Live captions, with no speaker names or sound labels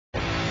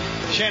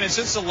Shannon,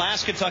 since the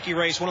last Kentucky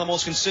race, one of the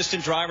most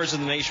consistent drivers in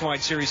the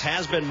Nationwide Series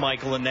has been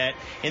Michael Annett.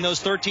 In those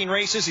 13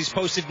 races, he's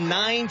posted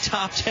 9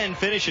 top 10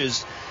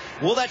 finishes.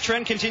 Will that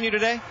trend continue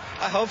today?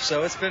 I hope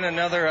so. It's been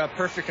another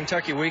perfect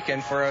Kentucky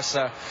weekend for us.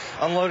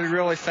 Unloaded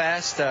really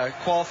fast,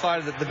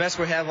 qualified the best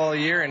we have all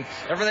year, and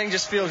everything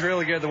just feels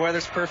really good. The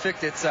weather's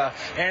perfect. It's a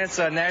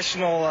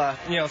national,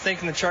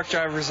 thanking the truck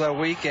drivers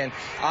week, and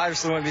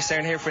obviously wouldn't be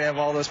standing here if we have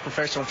all those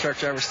professional truck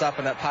drivers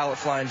stopping that pilot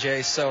flying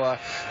J. So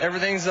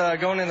everything's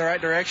going in the right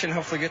direction.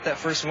 Hopefully get that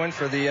first win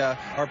for the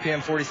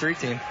RPM 43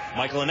 team.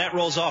 Michael Annett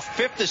rolls off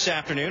 5th this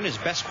afternoon, his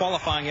best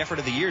qualifying effort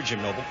of the year,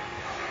 Jim Noble.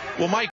 Well, Mike.